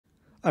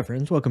Hi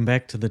friends, welcome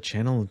back to the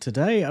channel.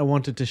 Today I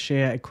wanted to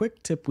share a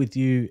quick tip with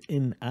you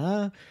in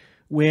R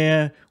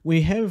where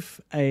we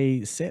have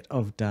a set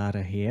of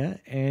data here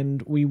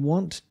and we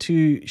want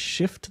to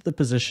shift the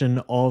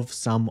position of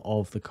some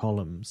of the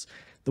columns.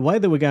 The way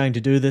that we're going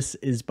to do this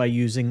is by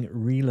using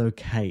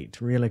relocate.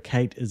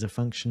 Relocate is a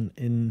function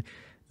in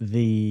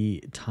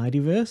the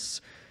Tidyverse.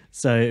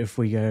 So if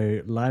we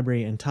go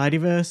library and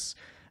Tidyverse,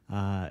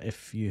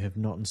 if you have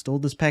not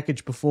installed this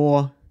package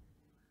before,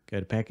 go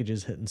to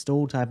packages, hit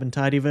install, type in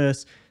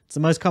Tidyverse. It's the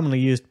most commonly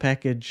used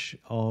package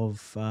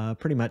of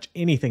pretty much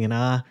anything in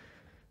R.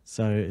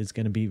 So it's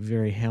going to be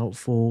very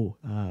helpful,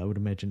 I would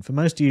imagine. For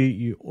most of you,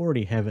 you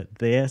already have it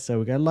there. So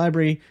we go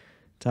library,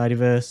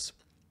 Tidyverse.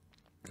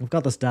 We've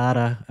got this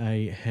data.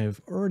 I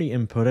have already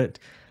input it.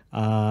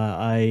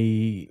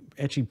 I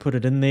actually put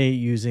it in there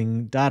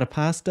using data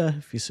parser.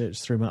 If you search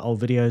through my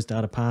old videos,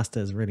 data parser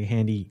is a really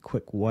handy,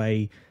 quick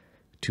way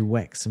to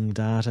whack some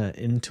data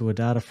into a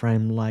data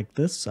frame like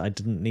this. I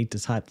didn't need to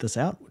type this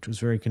out, which was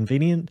very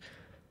convenient.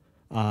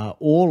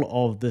 All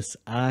of this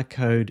R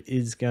code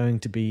is going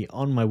to be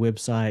on my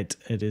website.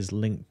 It is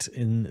linked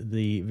in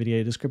the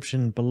video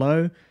description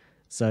below.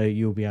 So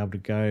you'll be able to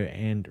go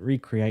and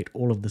recreate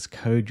all of this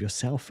code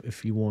yourself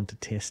if you want to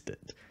test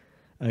it.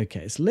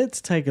 Okay, so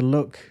let's take a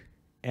look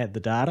at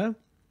the data.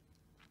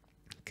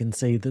 You can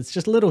see that's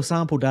just a little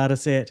sample data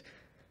set.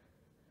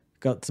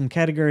 Got some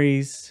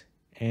categories,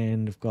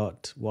 and we've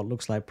got what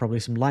looks like probably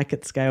some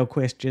Likert scale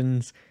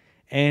questions.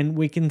 And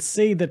we can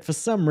see that for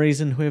some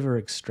reason, whoever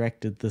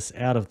extracted this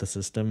out of the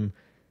system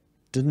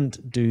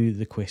didn't do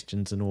the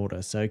questions in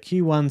order. So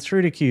Q1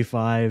 through to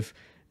Q5,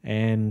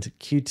 and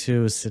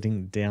Q2 is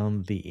sitting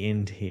down the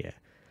end here.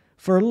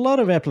 For a lot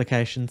of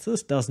applications,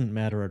 this doesn't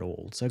matter at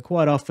all. So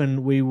quite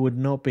often we would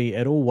not be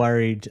at all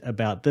worried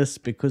about this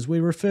because we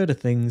refer to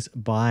things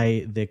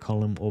by their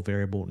column or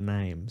variable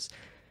names.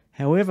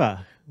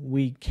 However,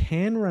 we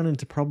can run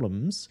into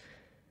problems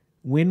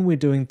when we're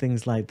doing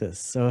things like this.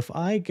 So if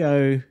I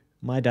go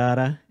my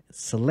data,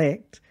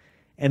 select,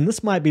 and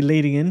this might be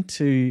leading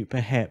into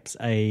perhaps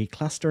a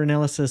cluster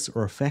analysis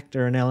or a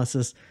factor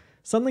analysis,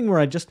 something where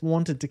I just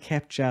wanted to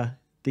capture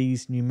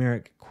these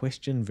numeric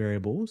question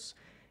variables,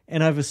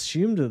 and I've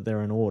assumed that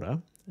they're in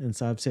order. And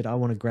so I've said I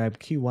want to grab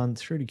Q1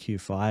 through to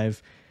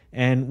Q5.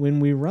 And when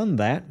we run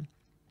that,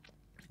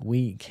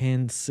 we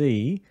can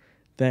see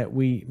that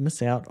we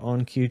miss out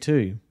on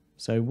Q2.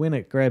 So when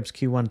it grabs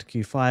Q1 to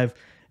Q5,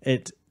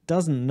 it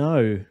doesn't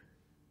know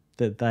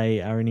that they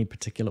are in any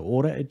particular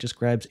order. It just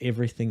grabs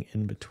everything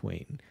in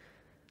between.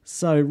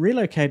 So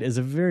relocate is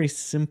a very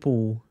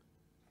simple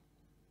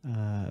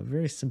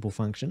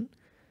function.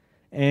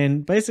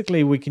 And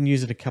basically we can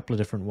use it a couple of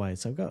different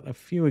ways. So I've got a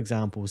few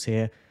examples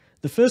here.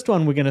 The first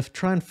one, we're going to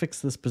try and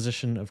fix this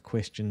position of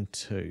question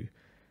 2.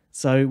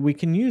 So we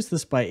can use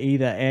this by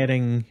either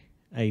adding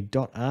a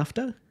dot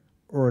after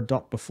or a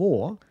dot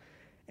before,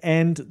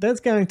 and that's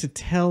going to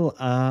tell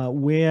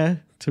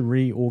where to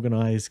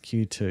reorganize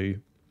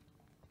Q2.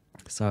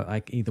 So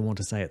I either want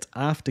to say it's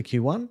after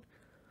Q1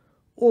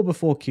 or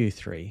before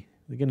Q3.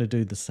 They're going to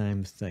do the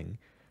same thing.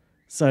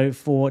 So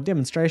for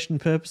demonstration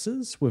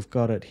purposes, we've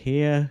got it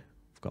here.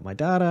 We've got my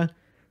data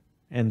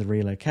and the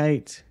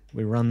relocate.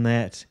 We run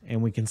that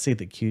and we can see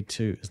that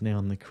Q2 is now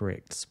in the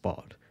correct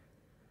spot.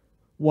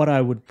 What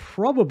I would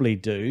probably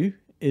do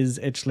is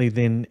actually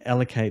then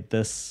allocate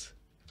this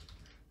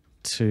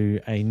to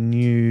a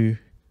new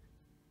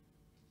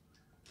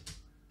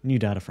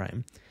data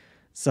frame.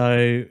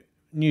 So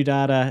new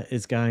data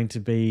is going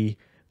to be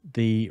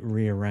the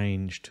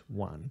rearranged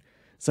one.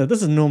 So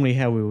this is normally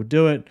how we would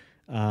do it.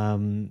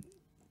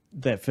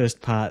 That first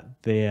part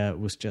there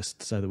was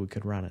just so that we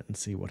could run it and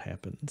see what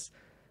happens.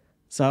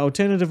 So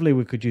alternatively,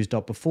 we could use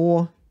dot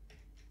before.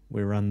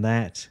 We run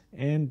that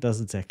and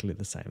does exactly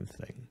the same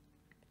thing.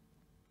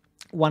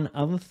 One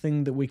other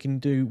thing that we can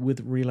do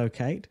with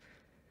relocate,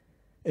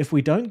 if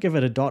we don't give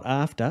it a dot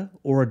after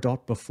or a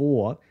dot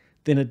before,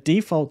 then it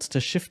defaults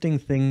to shifting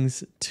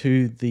things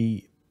to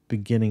the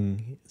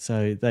beginning.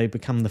 So they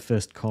become the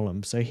first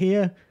column. So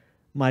here,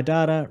 my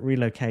data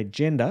relocate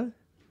gender,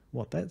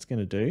 what that's going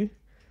to do,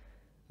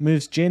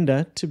 moves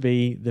gender to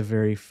be the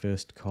very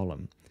first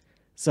column.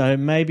 So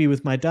maybe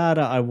with my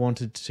data, I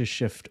wanted to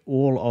shift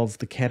all of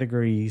the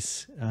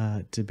categories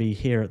to be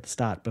here at the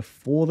start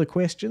before the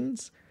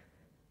questions.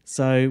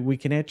 So we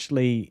can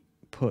actually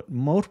put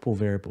multiple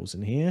variables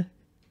in here.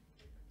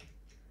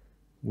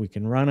 We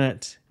can run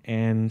it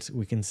and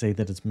we can see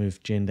that it's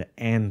moved gender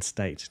and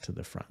state to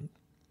the front.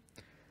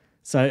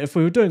 So if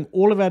we were doing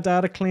all of our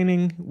data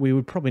cleaning, we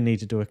would probably need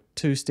to do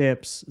 2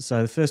 steps.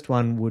 So the first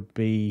one would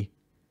be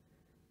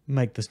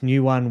make this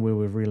new one where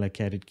we've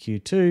relocated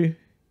Q2,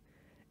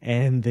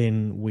 and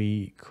then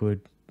we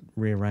could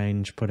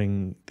rearrange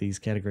putting these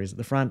categories at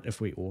the front if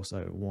we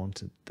also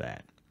wanted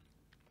that.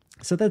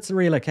 So that's the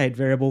relocate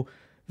variable.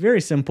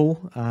 Very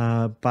simple,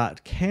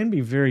 but can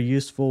be very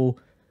useful.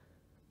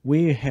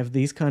 We have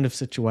these kind of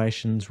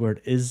situations where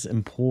it is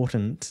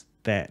important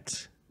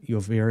that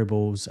your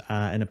variables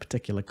are in a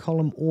particular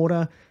column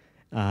order,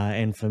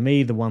 And for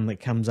me, the one that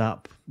comes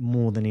up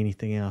more than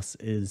anything else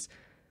is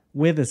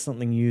whether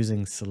something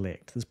using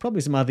select. There's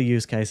probably some other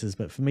use cases,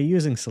 but for me,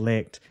 using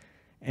select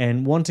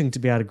and wanting to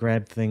be able to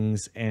grab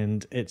things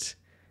and it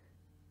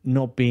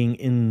not being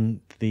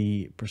in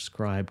the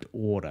prescribed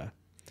order.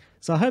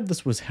 So I hope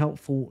this was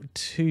helpful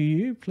to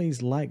you.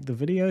 Please like the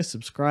video,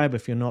 subscribe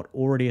if you're not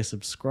already a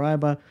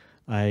subscriber.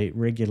 I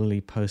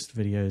regularly post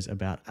videos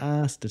about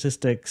R,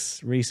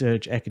 statistics,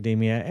 research,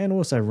 academia, and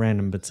also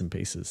random bits and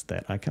pieces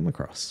that I come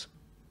across.